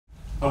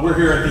We're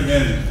here at the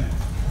end.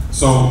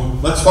 So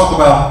let's talk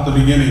about the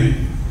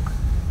beginning.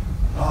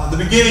 The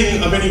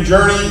beginning of any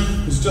journey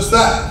is just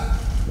that.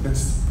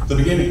 It's the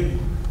beginning.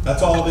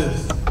 That's all it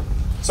is.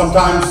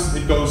 Sometimes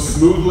it goes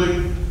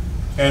smoothly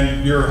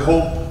and your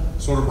hope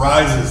sort of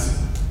rises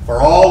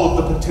for all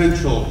of the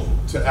potential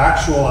to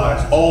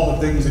actualize all the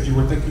things that you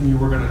were thinking you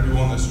were going to do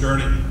on this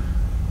journey.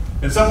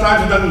 And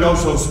sometimes it doesn't go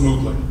so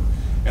smoothly,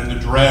 and the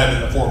dread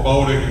and the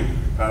foreboding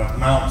kind of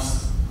mounts.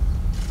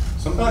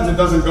 Sometimes it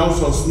doesn't go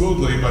so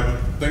smoothly, but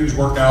things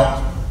work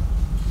out.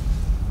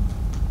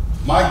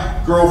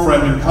 My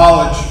girlfriend in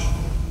college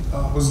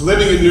was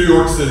living in New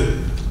York City,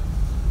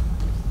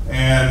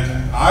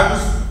 and I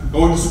was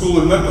going to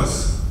school in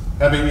Memphis,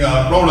 having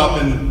grown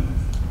up in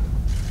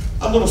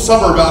a little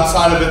suburb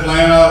outside of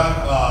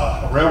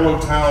Atlanta, a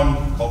railroad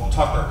town called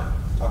Tucker,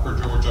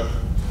 Georgia.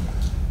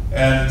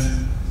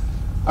 And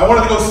I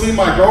wanted to go see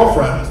my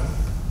girlfriend.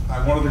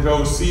 I wanted to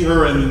go see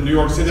her in New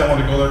York City. I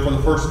wanted to go there for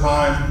the first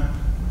time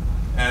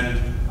and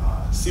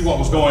see what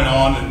was going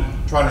on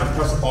and try to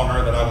impress upon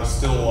her that I was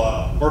still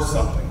worth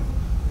something.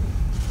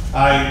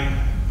 I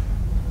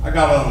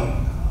got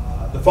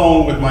on the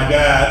phone with my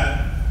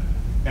dad,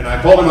 and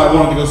I told him I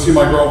wanted to go see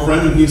my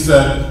girlfriend, and he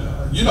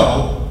said, you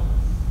know,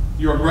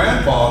 your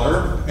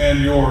grandfather and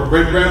your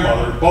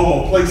great-grandmother,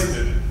 Bobo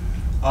Plaisted,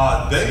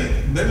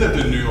 they lived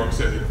in New York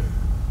City.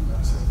 And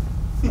I said,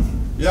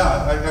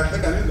 yeah, I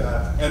think I knew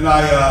that.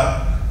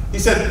 And he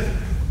said,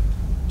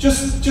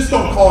 just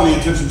don't call any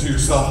attention to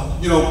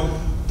yourself. You know,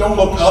 don't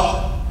look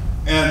up,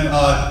 and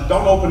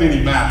don't open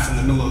any maps in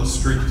the middle of the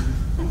street.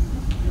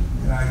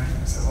 And I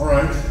said, all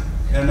right.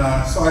 And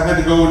so I had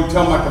to go and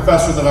tell my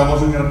professor that I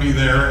wasn't going to be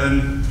there,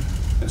 and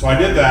so I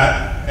did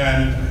that,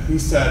 and he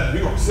said,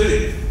 New York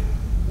City?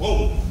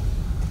 Whoa.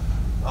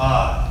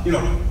 You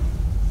know,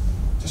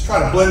 just try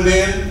to blend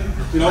in,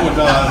 you know, and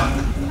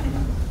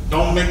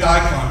don't make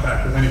eye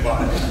contact with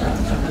anybody.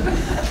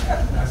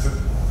 And I said,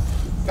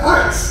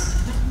 guys,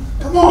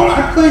 come on,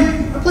 I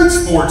played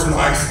sports in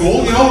high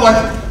school, you know, like,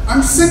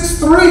 I'm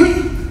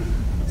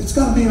 6'3". It's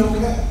gonna be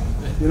okay,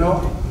 you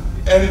know?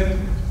 And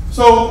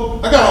so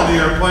I got on the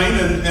airplane,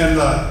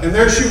 and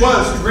there she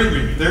was to greet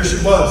me. There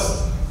she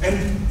was.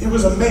 And it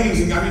was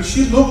amazing. I mean,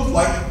 she looked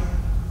like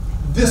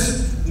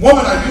this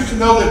woman I used to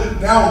know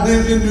that now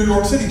lived in New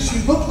York City. She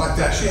looked like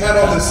that. She had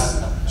all this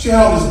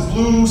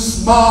blue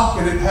smock,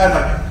 and it had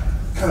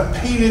like kind of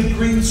painted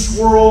green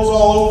swirls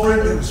all over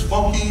it. It was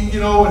funky, you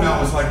know, and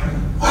I was like,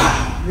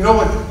 wow, you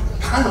know,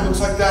 it kind of looks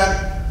like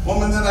that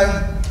woman that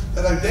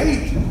I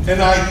date.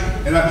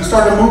 And we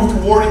started to move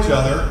toward each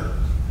other,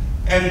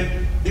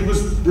 and it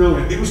was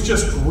brilliant. It was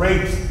just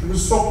great. It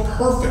was so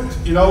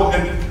perfect, you know,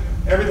 and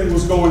everything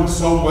was going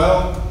so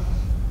well.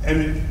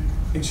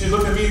 And she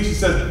looked at me and she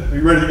said, are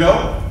you ready to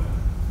go?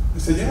 I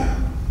said,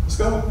 yeah, let's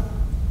go.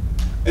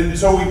 And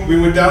so we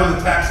went down to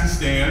the taxi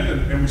stand,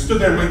 and we stood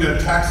there and waited for a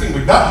taxi, and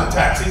we got in the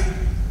taxi.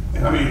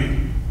 And I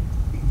mean,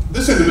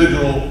 this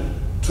individual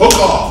took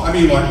off. I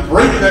mean, like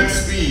breakneck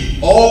speed,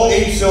 all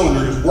 8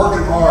 cylinders,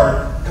 working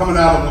hard, coming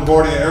out of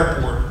LaGuardia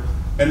Airport.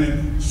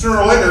 And sooner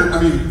or later,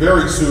 I mean,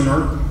 very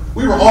sooner,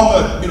 we were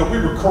on the, you know, we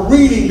were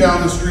careening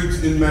down the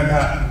streets in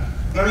Manhattan.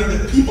 And I mean,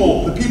 the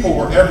people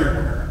were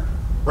everywhere,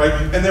 right?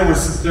 And there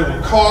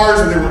were cars,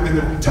 and there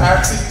were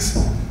taxis,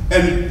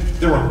 and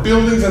there were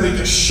buildings, and they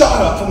just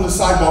shot up from the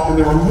sidewalk, and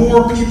there were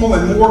more people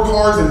and more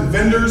cars and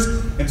vendors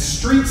and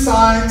street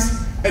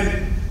signs,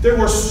 and there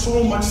was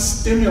so much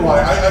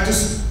stimuli.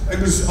 It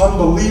was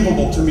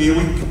unbelievable to me.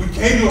 We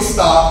came to a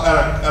stop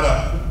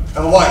at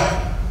a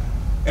light,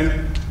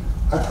 and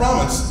I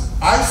promise,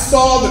 I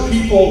saw the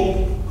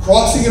people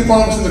crossing in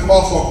front of us in the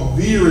crosswalk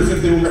veer as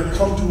if they were going to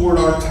come toward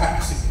our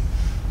taxi.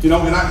 You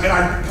know, and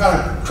I kind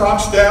of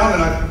crouched down,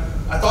 and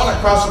I thought I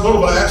crouched a little,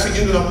 but I actually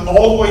ended up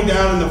all the way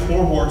down in the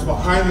floorboards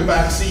behind the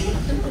back seat.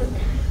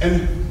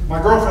 And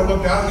my girlfriend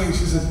looked down at me and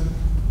she said,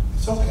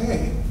 it's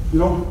okay, you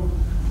know,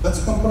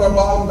 let's come put our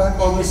bottom back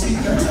on the seat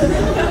next to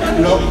you,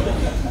 you know?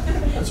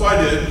 And so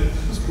I did.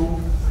 It was cool.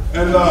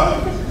 And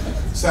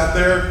sat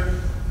there,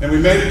 and we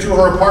made it to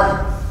her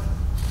apartment.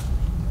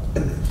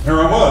 And here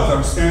I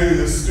was standing in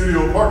this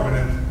studio apartment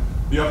in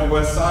the Upper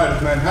West Side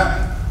of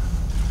Manhattan.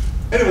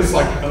 And it was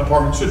like an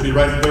apartment should be,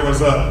 right? There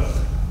was a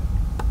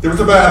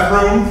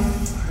bathroom,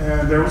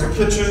 and there was a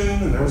kitchen,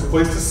 and there was a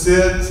place to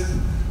sit,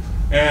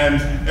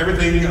 and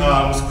everything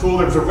was cool.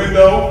 There was a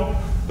window,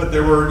 but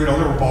there were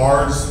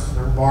bars.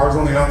 There were bars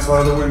on the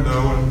outside of the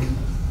window, and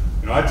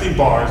you know, I'd see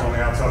bars on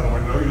the outside of the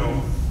window, you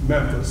know,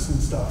 Memphis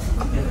and stuff.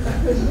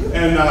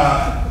 And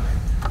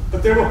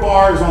but there were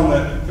bars on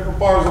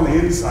the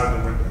inside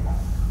of the window.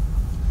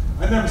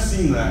 I'd never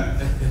seen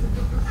that.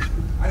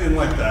 I didn't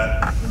like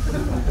that.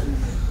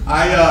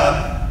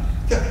 I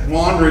kept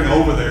wandering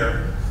over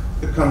there,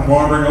 to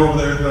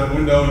the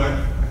window, and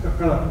I kept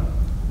kind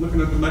of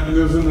looking at the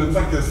mechanism, and it's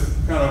like this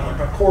kind of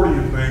like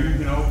accordion thing,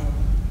 you know.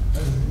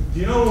 And, do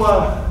you know,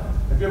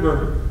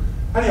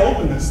 how do you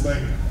open this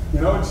thing?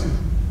 You know,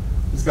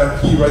 it's got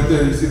a key right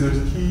there. You see there's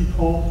a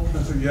keyhole?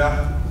 I said,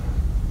 yeah.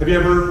 Have you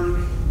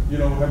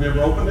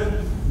ever opened it?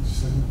 And she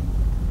said,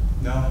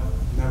 no,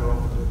 never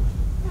opened it.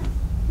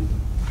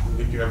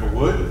 You ever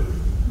would?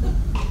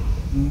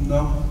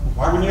 No.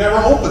 Why wouldn't you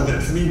ever open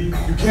this? I mean,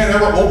 you can't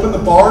ever open the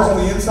bars on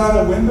the inside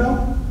of the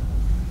window?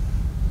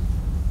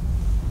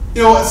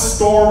 You know, a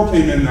storm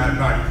came in that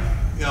night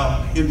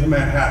into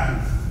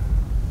Manhattan.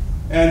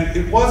 And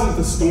it wasn't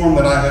the storm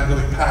that I had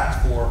really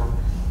packed for.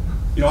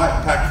 You know, I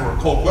had packed for a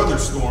cold weather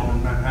storm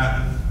in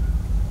Manhattan.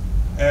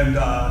 And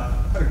I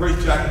had a great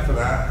jacket for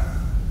that.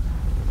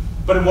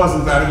 But it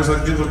wasn't that. It was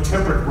a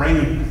temperate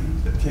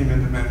rain that came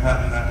into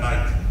Manhattan that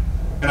night.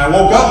 And I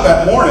woke up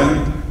that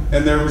morning,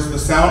 and there was the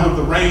sound of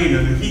the rain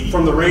and the heat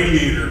from the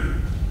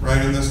radiator,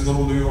 right, in this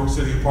little New York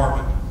City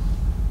apartment.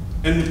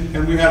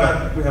 And we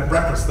had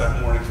breakfast that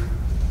morning.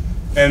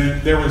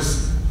 And it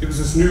was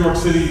this New York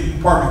City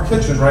apartment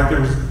kitchen, right?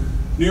 There was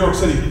New York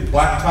City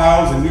black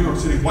tiles and New York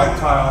City white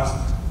tiles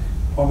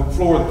on the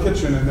floor of the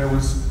kitchen, and there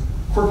was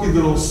quirky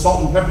little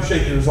salt and pepper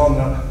shakers on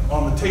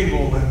the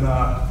table,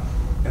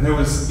 and there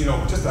was, you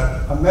know, just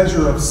a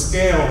measure of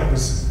scale that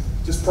was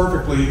just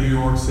perfectly New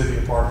York City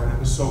apartment. It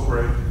was so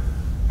great.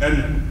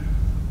 And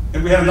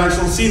we had a nice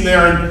little scene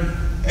there,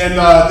 and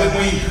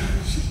then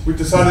we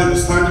decided it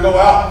was time to go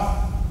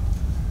out.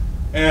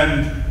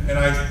 And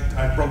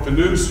I broke the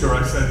news to her.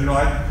 I said, you know,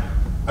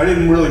 I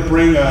didn't really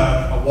bring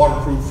a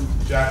waterproof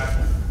jacket.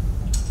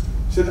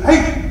 She said,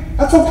 hey,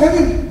 that's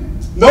okay.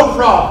 No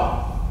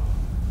problem.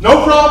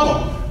 No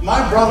problem.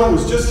 My brother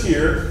was just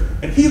here,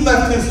 and he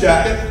left his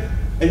jacket,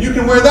 and you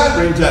can wear that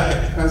rain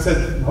jacket. And I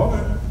said,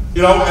 okay.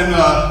 You know, and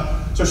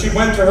so we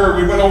went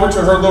over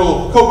to her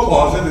little coat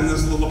closet in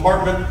this little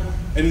apartment,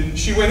 and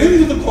she went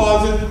into the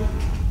closet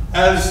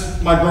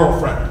as my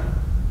girlfriend.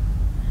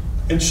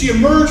 And she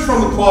emerged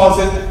from the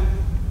closet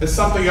as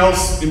something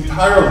else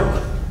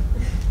entirely.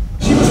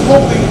 She was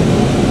holding,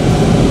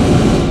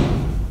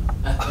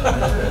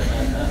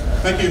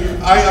 thank you,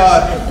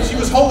 she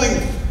was holding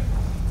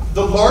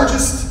the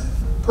largest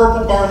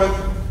purple garment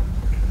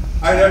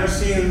I'd ever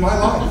seen in my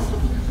life.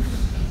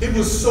 It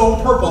was so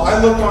purple.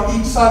 I looked on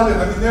each side of it.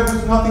 I mean, there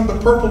was nothing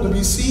but purple to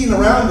be seen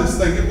around this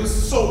thing. It was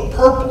so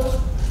purple.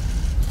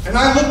 And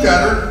I looked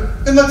at her,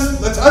 and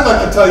I'd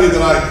like to tell you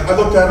that I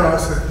looked at her and I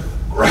said,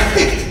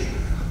 great,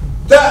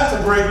 that's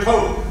a great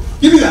coat.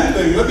 Give me that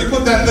thing. Let me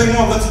put that thing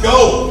on. Let's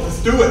go.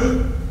 Let's do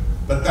it.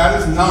 But that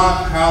is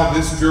not how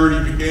this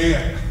journey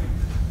began.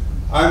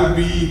 I would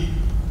be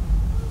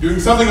doing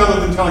something other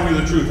than telling you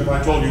the truth if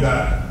I told you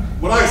that.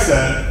 What I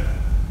said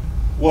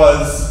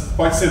was,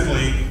 quite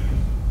simply,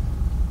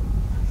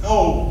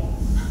 no.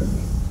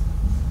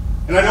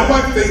 And I know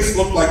my face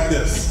looked like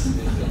this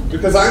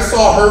because I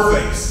saw her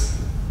face.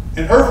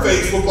 And her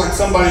face looked like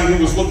somebody who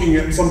was looking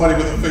at somebody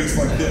with a face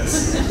like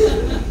this.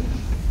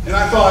 And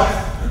I thought,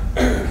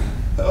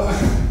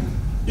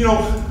 you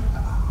know,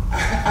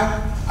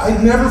 I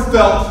never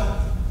felt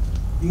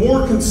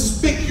more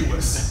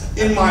conspicuous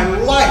in my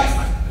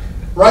life,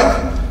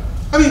 right?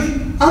 I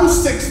mean, I'm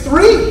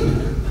 6'3".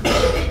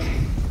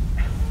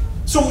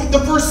 So the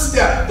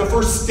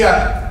first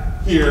step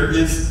here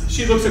is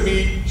she looks at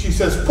me, she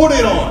says, put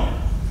it on.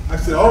 I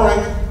said, all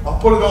right, I'll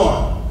put it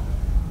on.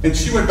 And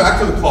she went back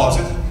to the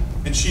closet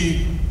and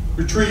she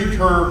retrieved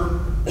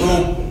her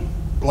little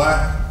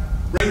black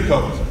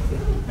raincoat.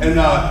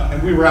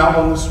 And we were out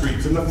on the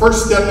streets. And the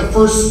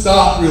first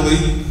stop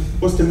really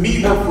was to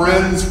meet her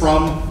friends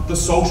from the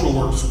social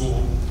work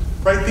school.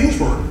 Right? These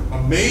were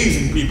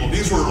amazing people.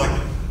 These were like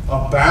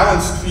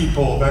balanced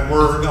people that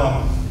were you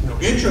know,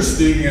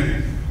 interesting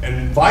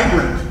and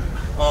vibrant.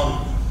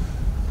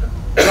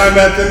 And I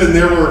met them, and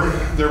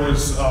there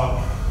was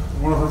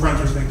one of her friends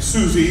was named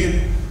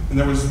Susie, and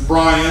there was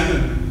Brian,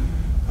 and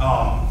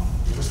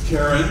there was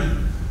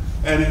Karen,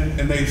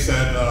 and they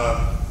said,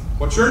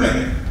 "What's your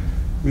name?"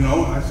 You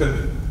know, I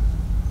said,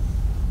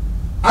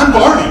 "I'm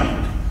Barney."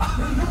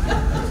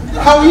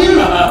 How are you?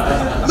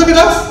 Look at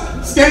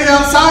us standing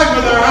outside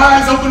with our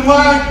eyes open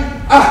wide.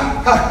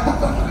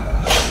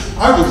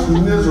 I was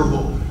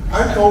miserable.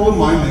 I told them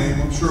my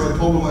name. I'm sure I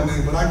told them my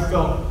name, but I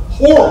felt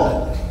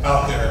horrible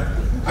out there.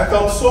 I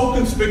felt so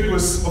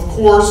conspicuous, of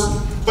course,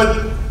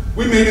 but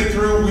we made it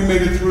through. We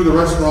made it through the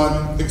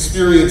restaurant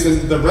experience,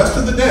 and the rest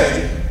of the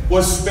day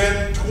was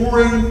spent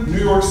touring New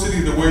York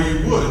City the way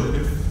you would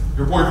if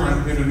your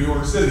boyfriend came to New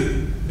York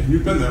City and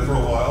you've been there for a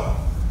while.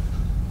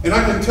 And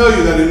I can tell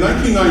you that in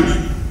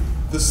 1990,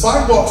 the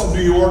sidewalks of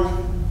New York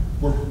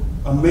were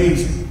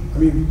amazing. I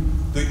mean,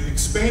 the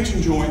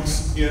expansion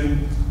joints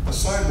in the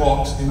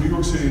sidewalks in New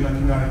York City in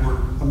 1990 were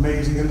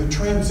amazing, and the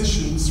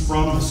transitions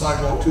from the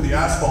sidewalk to the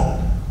asphalt,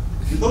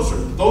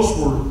 those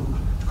were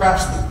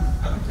craftsmen.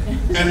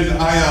 And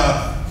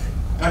I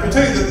can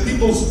tell you that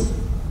people's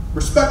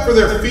respect for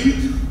their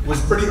feet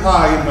was pretty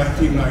high in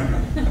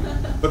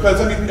 1990.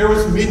 Because, I mean, there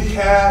was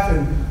mid-calf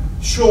and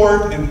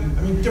short and,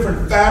 I mean,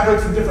 different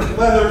fabrics and different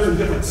leathers and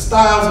different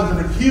styles and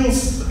different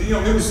heels. You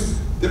know, it was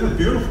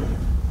beautiful.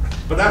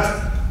 But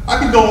I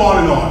could go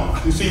on and on,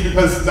 you see,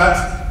 because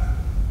that's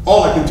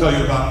all I can tell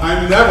you about.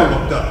 I never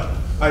looked up.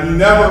 I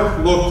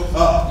never looked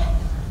up.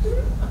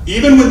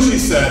 Even when she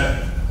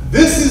said,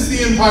 "This is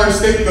the Empire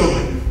State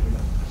Building,"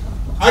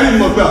 I didn't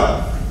look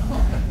up.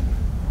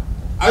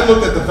 I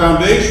looked at the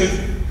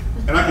foundation,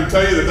 and And I can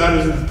tell you that that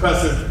is an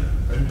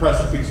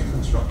impressive piece of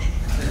construction.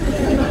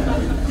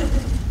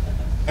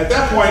 At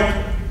that point,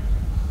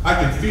 I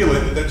could feel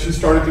it that she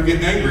started to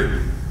get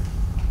angry.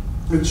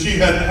 And she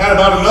had had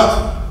about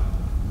enough.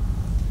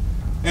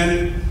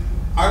 And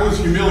I was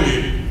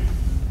humiliated.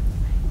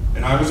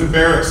 And I was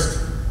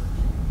embarrassed.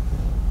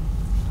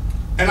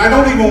 And I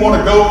don't even want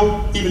to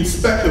go even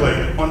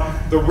speculate on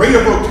the rate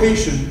of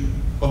rotation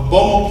of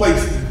bone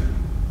placement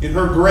in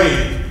her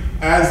grave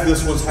as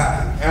this was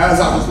happening,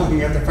 as I was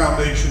looking at the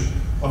foundation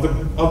of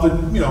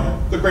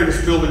the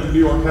greatest building that New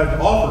York had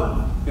to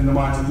offer in the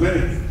minds of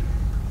many.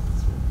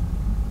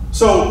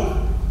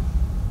 So,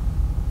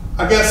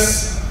 I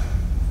guess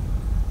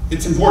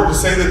it's important to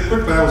say that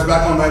quickly I was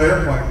back on that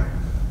airplane,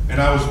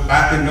 and I was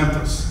back in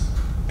Memphis.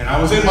 And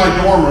I was in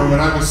my dorm room,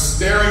 and I was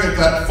staring at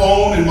that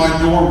phone in my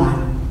dorm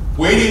room,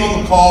 waiting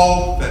on the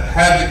call that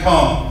had to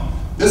come.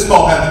 This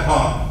call had to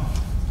come.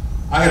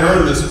 I had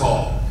earned this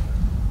call.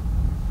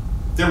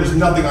 There was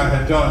nothing I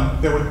had done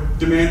that would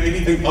demand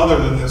anything other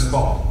than this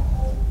call.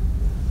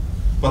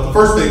 But the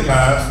first day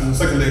passed, and the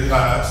second day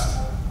passed,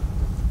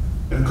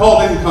 and the call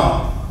didn't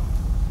come.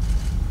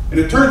 And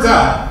it turns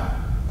out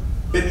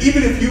that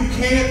even if you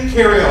can't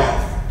carry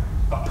off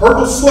a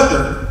purple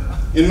slicker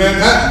in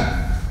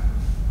Manhattan,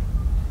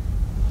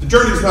 the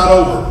journey's not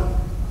over.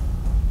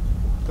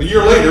 A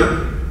year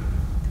later,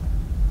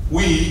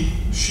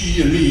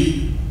 she and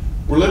me,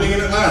 were living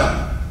in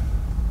Atlanta.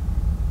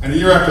 And a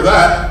year after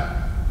that,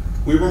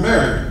 we were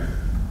married.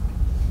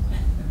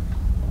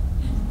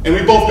 And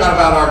we both got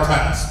about our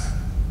task.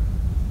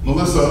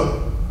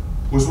 Melissa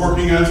was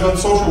working as a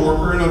social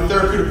worker in a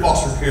therapeutic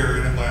foster care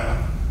in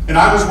Atlanta. And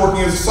I was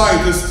working as a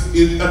scientist at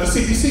the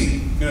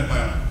CDC in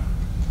Atlanta.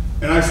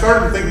 And I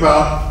started to think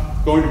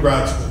about going to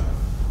grad school.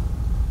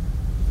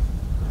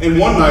 And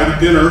one night at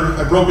dinner,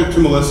 I broke it to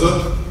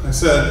Melissa. I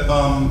said,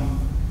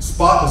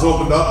 spot has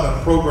opened up at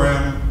a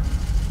program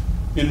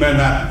in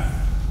Manhattan.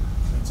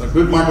 It's a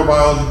good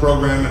microbiology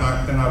program, and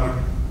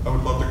I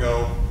would love to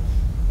go.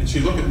 And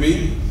she looked at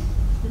me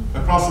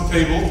across the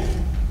table,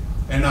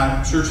 and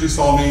I'm sure she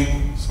saw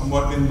me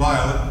somewhat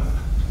inviolate,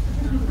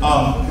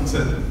 and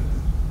said,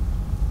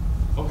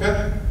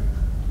 okay.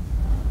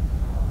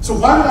 So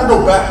why would I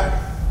go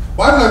back?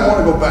 Why would I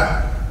want to go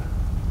back?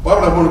 Why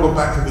would I want to go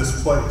back to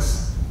this place?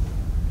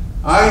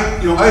 I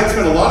had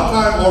spent a lot of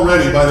time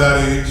already by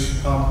that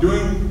age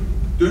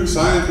doing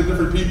science with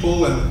different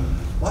people, and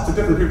lots of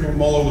different people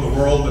from all over the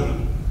world, and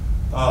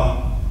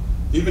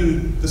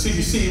even the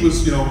CDC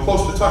was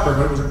close to Tucker,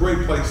 but it was a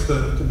great place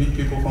to meet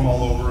people from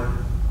all over and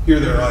hear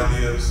their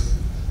ideas.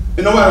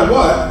 And no matter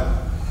what,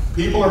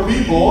 people are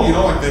people,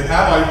 like they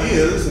have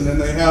ideas, and then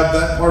they have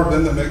that part of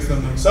them that makes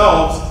them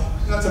themselves,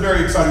 and that's a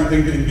very exciting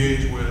thing to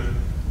engage with.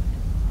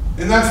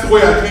 And that's the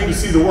way I came to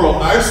see the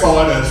world. I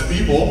saw it as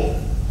people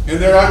and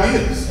their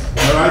ideas.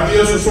 Their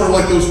ideas were sort of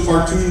like those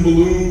cartoon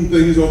balloon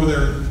things over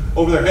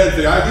their heads.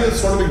 The ideas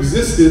sort of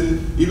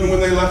existed even when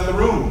they left the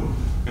room.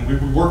 And we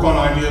would work on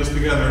ideas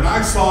together. And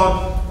I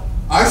saw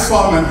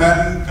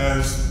Manhattan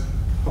as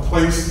a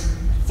place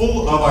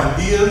full of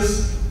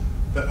ideas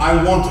that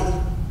I wanted,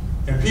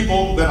 and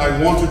people that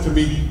I wanted to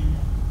meet.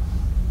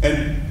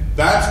 And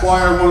that's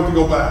why I wanted to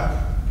go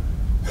back.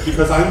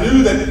 Because I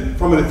knew that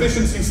from an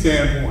efficiency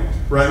standpoint,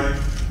 right,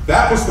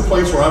 that was the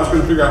place where I was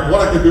going to figure out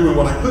what I could do and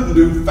what I couldn't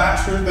do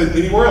faster than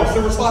anywhere else.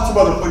 There was lots of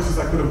other places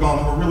I could have gone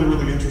that were really,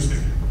 really interesting.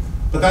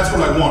 But that's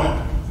what I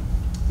wanted.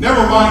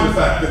 Never mind the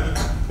fact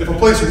that if a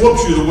place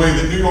whoops you the way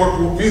that New York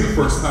whooped me the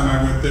first time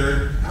I went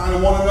there, you kind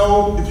of want to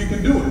know if you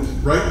can do it,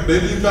 right?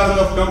 Maybe you've got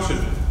enough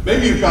gumption.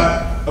 Maybe you've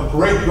got a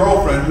great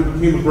girlfriend who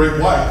became a great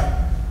wife,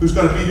 who's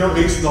going to be your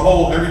ace in the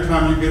hole every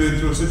time you get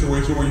into a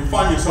situation where you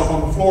find yourself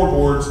on the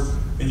floorboards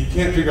and you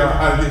can't figure out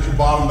how to get your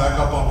bottom back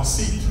up on the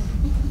seat.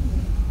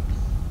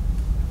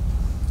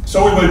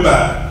 So we went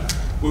back.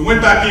 We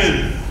went back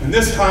in, and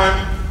this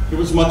time it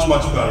was much,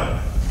 much better.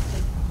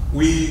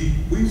 We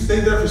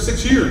stayed there for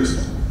 6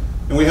 years,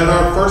 and we had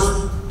our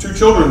first 2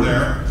 children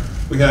there.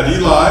 We had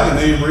Eli and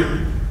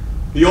Avery,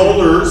 the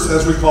olders,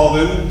 as we call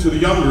them, to the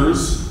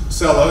youngers,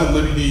 Cella and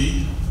Livvie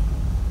D.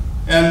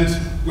 And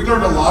we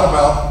learned a lot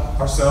about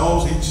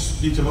ourselves.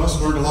 Each of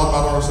us learned a lot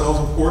about ourselves,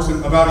 of course,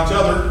 and about each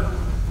other.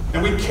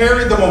 And we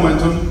carried the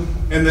momentum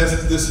and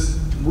this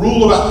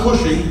rule about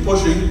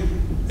pushing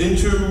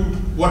into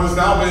what has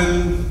now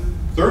been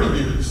 30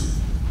 years.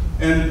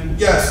 And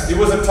yes, it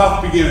was a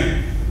tough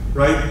beginning,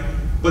 right?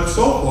 But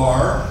so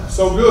far,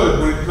 so good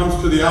when it comes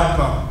to the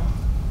outcome.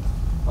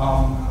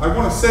 I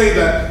want to say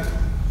that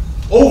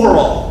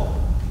overall,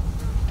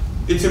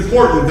 it's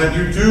important that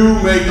you do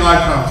make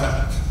eye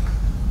contact.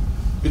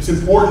 It's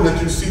important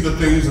that you see the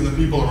things and the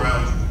people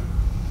around you.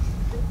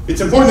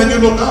 It's important that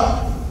you look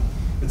up.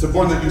 It's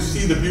important that you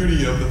see the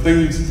beauty of the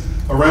things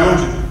around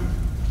you.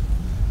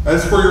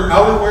 As for your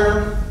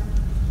outerwear,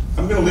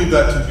 I'm going to leave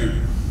that to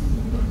you.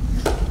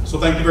 So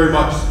thank you very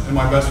much, and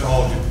my best to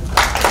all of you.